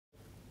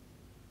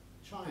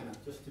China,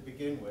 just to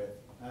begin with.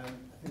 I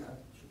think I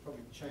should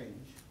probably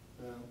change.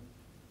 So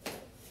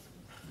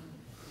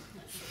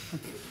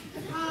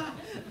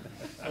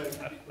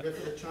we'll go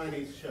for the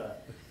Chinese shirt.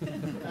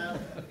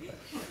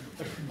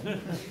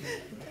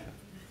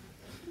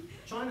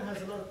 China has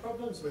a lot of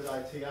problems with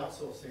IT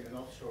outsourcing and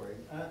offshoring.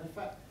 In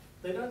fact,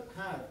 they don't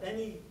have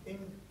any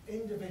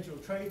individual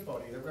trade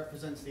body that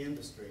represents the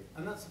industry,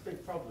 and that's a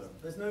big problem.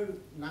 There's no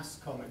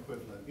NASSCOM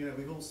equivalent. You know,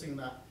 we've all seen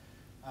that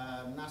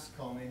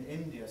NASSCOM in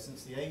India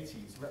since the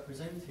 80s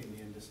representing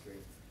the industry.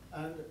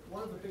 And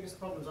one of the biggest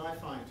problems I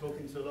find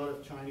talking to a lot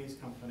of Chinese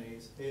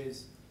companies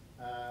is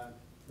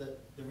that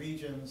the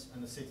regions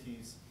and the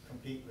cities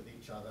compete with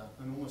each other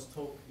and almost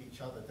talk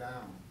each other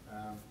down.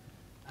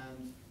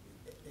 And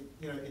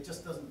you know, it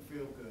just doesn't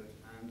feel good,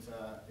 and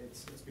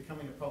it's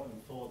becoming a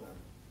problem for them.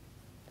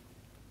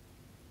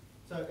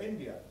 So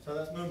India, so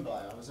that's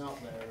Mumbai. I was out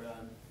there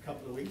a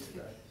couple of weeks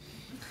ago.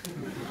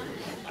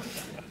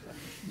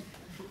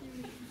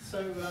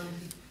 So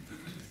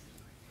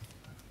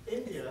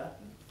India,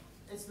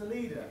 it's the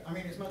leader. I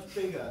mean, it's much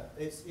bigger.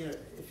 It's, you know,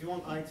 if you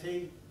want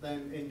IT,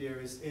 then India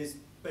is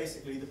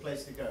basically the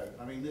place to go.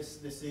 I mean,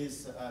 this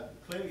is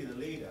clearly the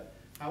leader.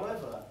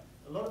 However,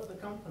 a lot of the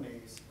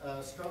companies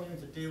are struggling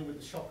to deal with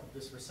the shock of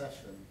this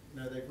recession. You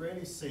know, they've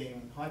really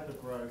seen hyper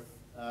growth.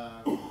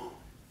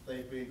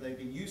 They've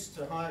been used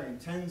to hiring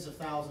tens of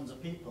thousands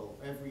of people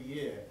every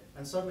year,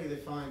 and suddenly they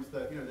find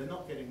that, you know, they're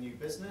not getting new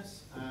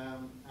business,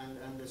 and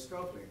they're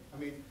struggling. I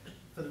mean,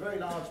 for the very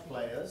large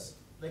players,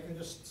 they can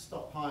just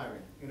stop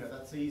hiring. You know,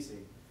 that's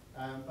easy.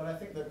 But I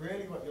think that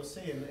really what you'll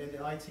see in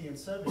the IT and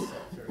service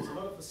sector is a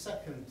lot of the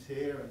second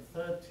tier and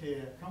third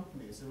tier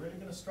companies are really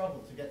going to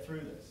struggle to get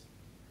through this.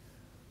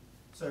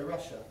 So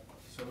Russia,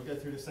 so we'll go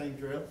through the same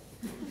drill.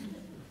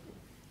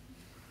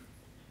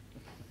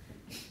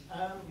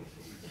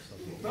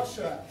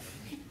 Russia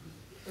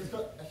has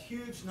got a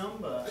huge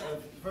number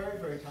of very,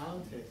 very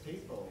talented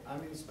people. I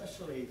mean,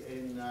 especially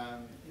in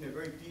you know,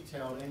 very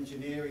detailed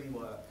engineering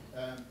work.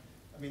 I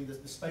mean,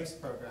 the space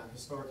program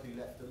historically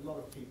left a lot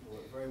of people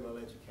that are very well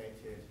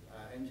educated,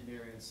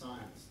 engineering and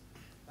science.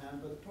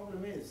 But the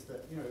problem is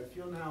that, you know, if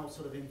you're now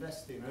sort of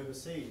investing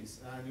overseas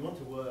and you want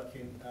to work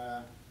in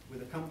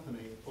with a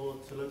company or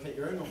to locate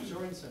your own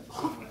offshoring centre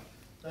somewhere,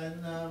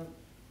 then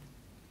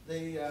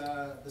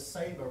the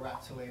saber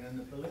rattling and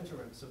the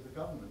belligerence of the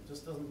government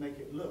just doesn't make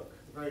it look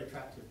a very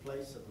attractive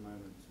place at the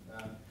moment.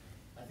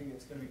 I think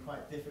it's going to be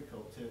quite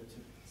difficult to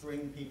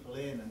bring people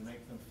in and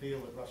make them feel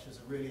that Russia's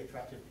a really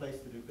attractive place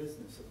to do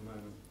business at the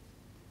moment.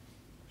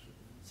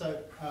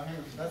 So,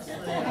 that's the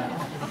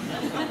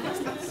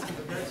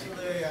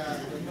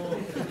more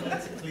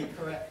politically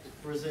correct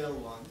Brazil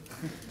one.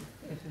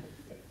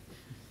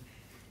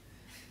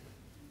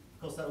 Of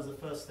course, that was the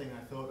first thing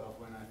I thought of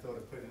when I thought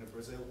of putting a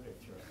Brazil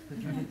picture.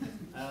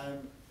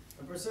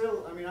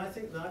 Brazil, I mean, I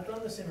think that I've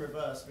done this in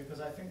reverse because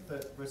I think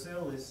that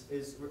Brazil is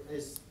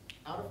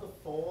out of the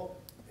four,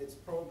 it's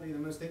probably the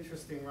most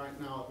interesting right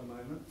now at the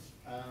moment.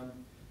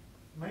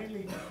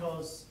 Mainly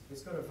because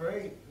it's got a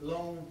very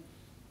long,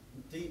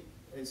 deep,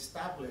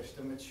 established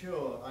and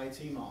mature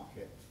IT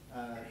market.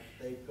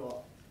 They've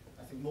got,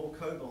 I think, more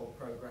COBOL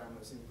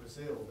programmers in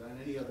Brazil than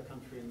any other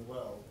country in the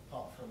world,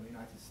 apart from the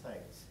United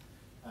States.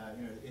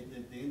 You know,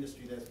 the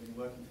industry there's been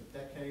working for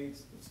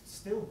decades. It's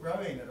still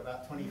growing at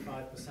about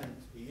 25%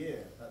 a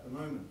year at the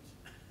moment.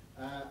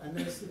 And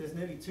there's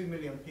nearly 2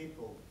 million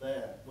people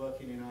there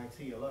working in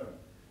IT alone.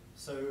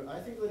 So I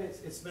think that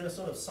it's been a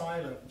sort of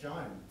silent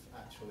giant,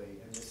 actually,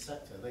 in this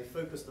sector. They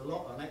focused a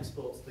lot on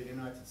exports to the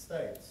United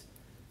States.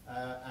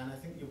 And I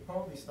think you'll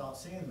probably start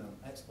seeing them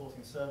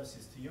exporting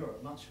services to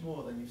Europe much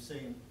more than you've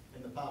seen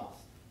in the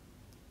past.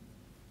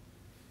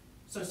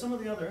 So some of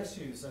the other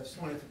issues I just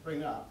wanted to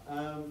bring up.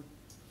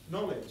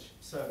 Knowledge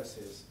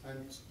services,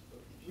 and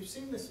you've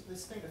seen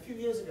this thing a few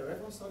years ago.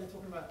 Everyone started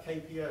talking about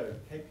KPO.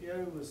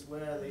 KPO was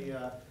where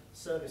the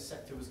service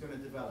sector was going to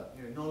develop.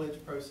 You know, knowledge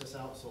process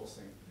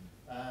outsourcing.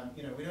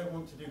 You know, we don't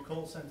want to do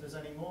call centers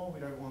anymore. We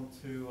don't want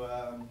to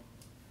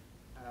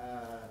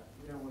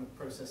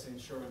process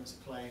insurance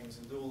claims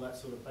and do all that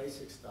sort of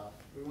basic stuff.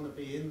 We want to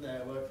be in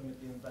there working with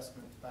the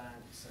investment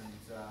banks and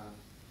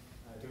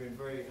doing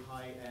very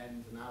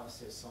high-end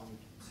analysis on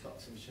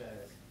stocks and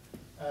shares.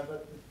 But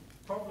the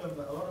problem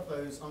that a lot of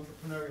those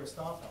entrepreneurial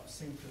startups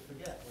seem to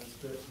forget was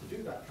that to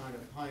do that kind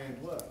of high-end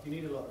work, you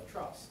need a lot of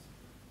trust.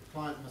 The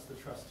client has to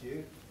trust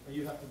you, and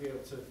you have to be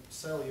able to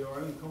sell your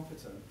own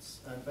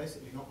competence and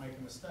basically not make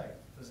a mistake,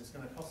 because it's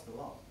going to cost a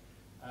lot.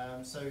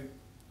 So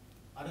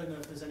I don't know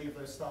if there's any of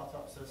those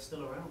startups that are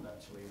still around,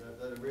 actually,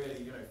 that are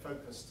really, you know,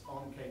 focused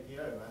on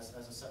KPO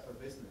as a separate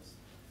business.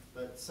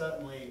 But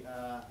certainly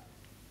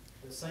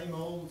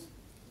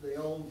the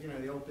old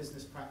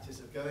business practice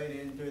of going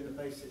in, doing the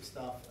basic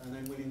stuff, and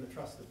then winning the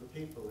trust of the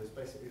people is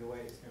basically the way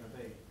it's going to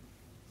be.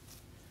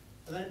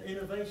 And then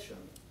innovation.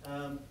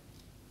 I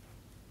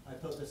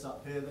put this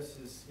up here. This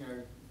is, you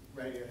know,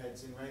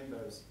 Radiohead's In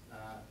Rainbows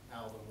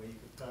album, where you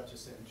could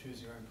purchase it and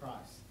choose your own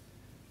price.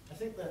 I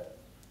think that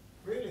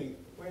really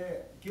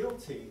we're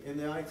guilty in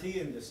the IT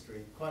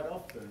industry quite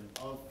often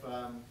of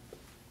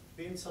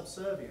being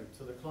subservient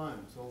to the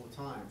client all the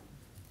time.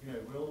 You know,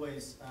 we're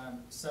always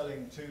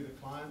selling to the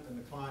client, and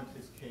the client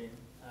is king.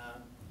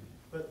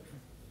 But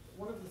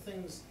one of the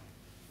things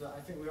that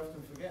I think we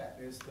often forget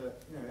is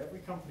that, you know, every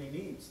company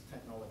needs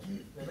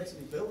technology. They're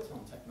basically built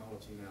on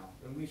technology now,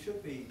 and we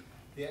should be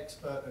the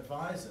expert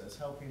advisors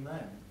helping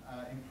them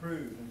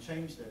improve and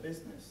change their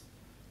business.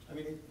 I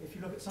mean, if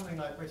you look at something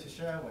like British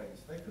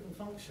Airways, they couldn't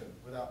function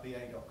without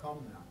BA.com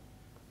now.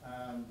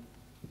 And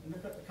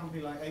look at a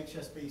company like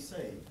HSBC,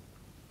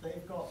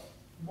 they've got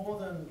more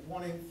than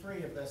 1 in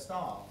 3 of their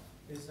staff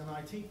is an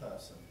IT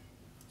person.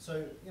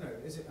 So, you know,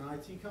 is it an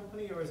IT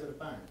company or is it a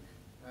bank?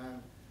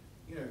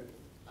 You know,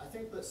 I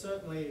think that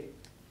certainly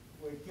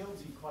we're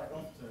guilty quite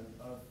often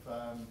of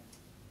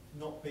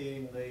not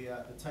being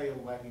the tail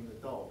wagging the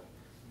dog.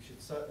 We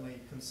should certainly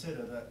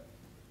consider that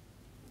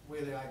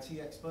we're the IT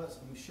experts,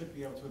 and we should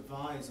be able to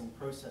advise on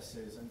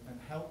processes and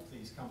help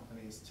these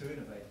companies to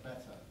innovate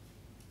better.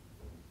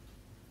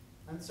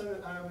 And so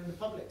in the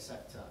public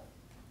sector,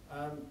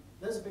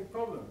 there's a big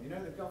problem. You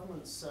know, the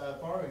government's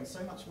borrowing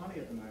so much money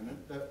at the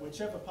moment that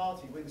whichever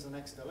party wins the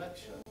next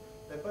election,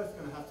 they're both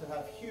going to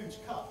have huge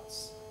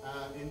cuts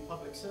in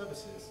public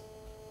services.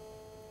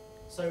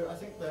 So I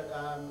think that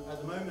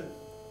at the moment,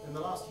 in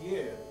the last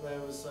year, there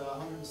was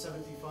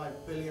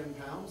 £175 billion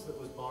that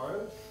was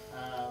borrowed.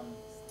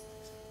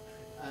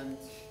 And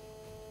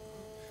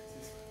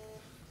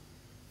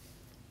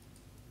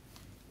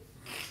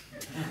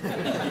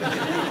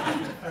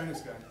phone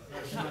is going.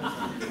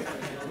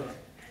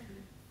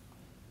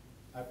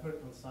 I put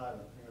it on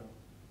silent.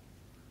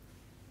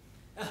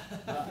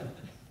 Hang on.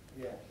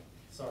 Yeah,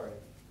 sorry.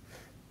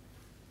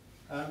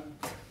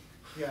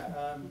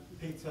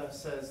 Peter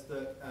says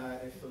that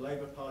if the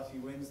Labour Party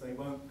wins, they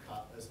won't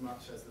cut as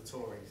much as the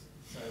Tories.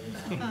 So,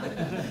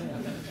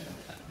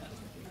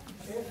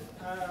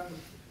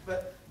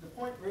 but the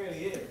point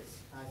really is,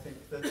 I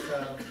think, that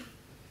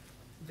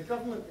the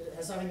government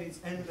is having these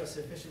endless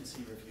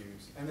efficiency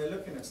reviews, and they're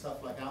looking at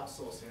stuff like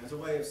outsourcing as a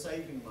way of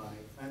saving money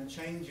and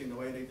changing the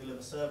way they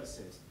deliver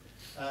services.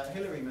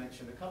 Hilary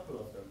mentioned a couple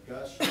of them,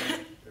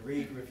 Gershwin, the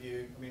Reed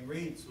review. I mean,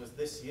 Reed's was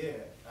this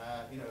year,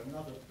 you know,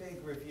 another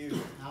big review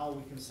of how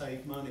we can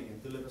save money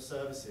and deliver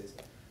services.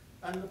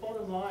 And the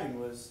bottom line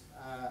was,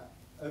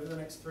 over the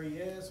next 3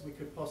 years, we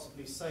could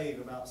possibly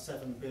save about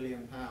 £7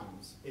 billion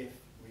if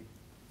we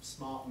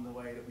smarten the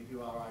way that we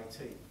do our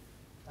IT.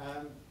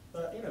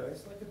 But, you know,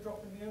 it's like a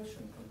drop in the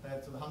ocean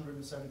compared to the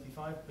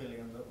 £175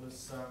 billion that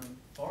was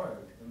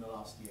borrowed in the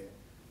last year.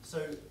 So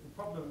the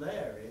problem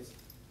there is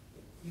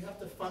you have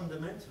to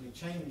fundamentally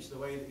change the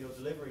way that you're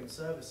delivering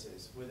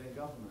services within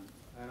government.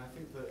 And I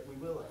think that we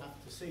will have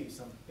to see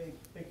some big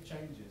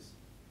changes.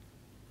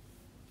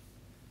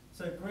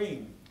 So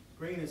green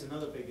is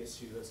another big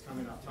issue that's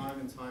coming up time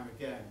and time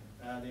again,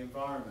 the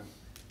environment.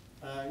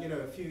 You know,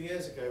 a few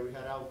years ago we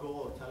had Al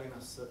Gore telling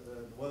us that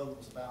the world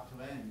was about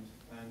to end,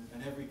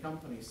 and every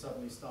company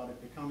suddenly started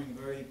becoming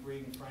very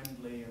green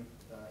friendly and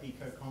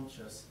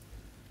eco-conscious.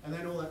 And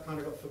then all that kind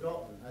of got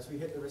forgotten. As we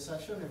hit the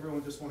recession,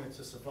 everyone just wanted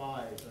to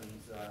survive and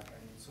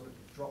sort of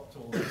dropped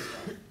all that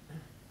stuff.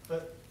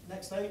 But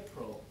next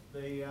April,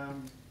 the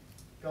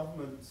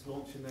government's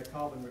launching their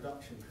carbon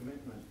reduction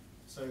commitment.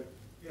 So,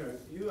 you know,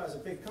 you as a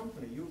big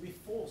company, you'll be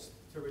forced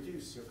to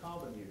reduce your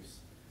carbon use.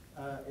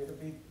 It'll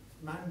be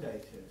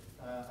mandated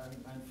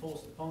and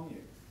forced upon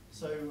you.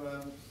 So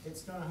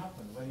it's going to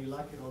happen whether you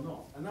like it or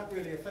not. And that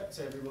really affects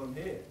everyone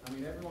here. I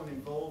mean, everyone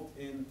involved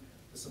in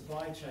the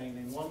supply chain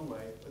in one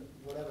way, but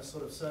whatever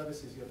sort of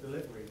services you're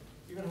delivering,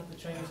 you're going to have to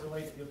change the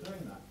way that you're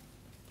doing that.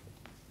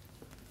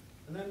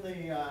 And then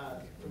the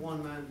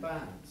one-man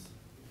bands.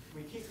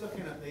 We keep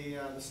looking at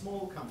the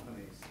small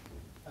companies.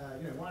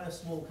 You know, why are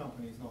small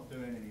companies not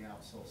doing any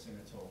outsourcing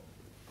at all?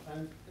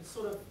 And it's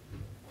sort of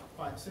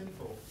quite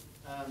simple.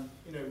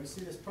 You know, we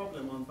see this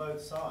problem on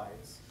both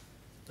sides,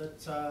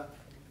 that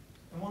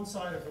on one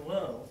side of the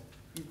world,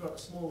 you've got a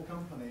small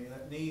company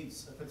that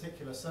needs a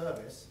particular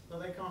service, but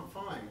they can't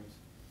find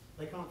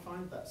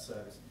that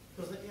service.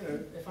 Because, you know,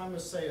 if I'm,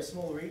 say, a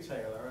small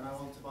retailer and I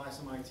want to buy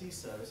some IT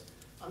service,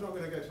 I'm not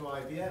going to go to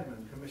IBM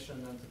and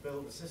commission them to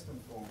build a system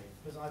for me,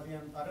 because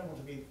IBM, I don't want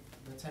to be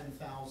the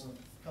 10,000th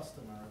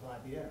customer of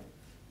IBM.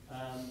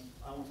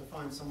 I want to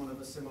find someone of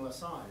a similar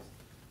size.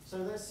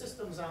 So there's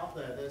systems out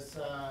there. There's,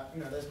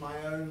 you know, there's my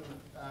own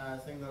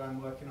thing that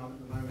I'm working on at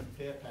the moment,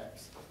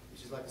 PeerPex,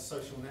 which is like a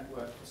social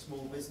network for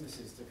small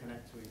businesses to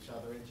connect to each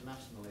other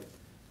internationally.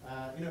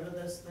 You know, but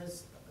there's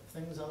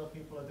things other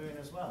people are doing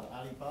as well.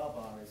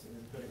 Alibaba is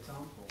a good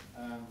example.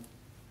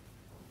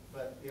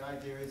 But the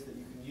idea is that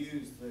you can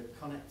use the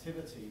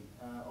connectivity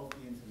of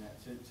the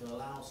internet to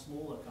allow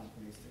smaller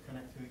companies to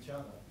connect to each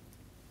other.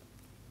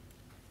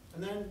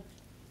 And then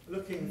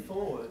looking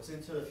forwards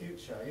into the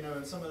future, you know,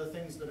 and some of the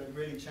things that are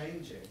really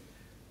changing,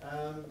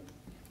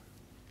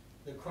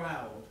 the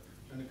crowd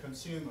and the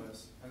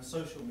consumers and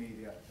social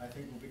media, I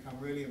think, will become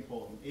really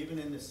important, even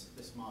in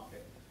this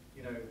market.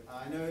 You know,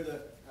 I know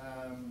that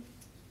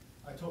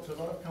I talk to a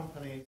lot of companies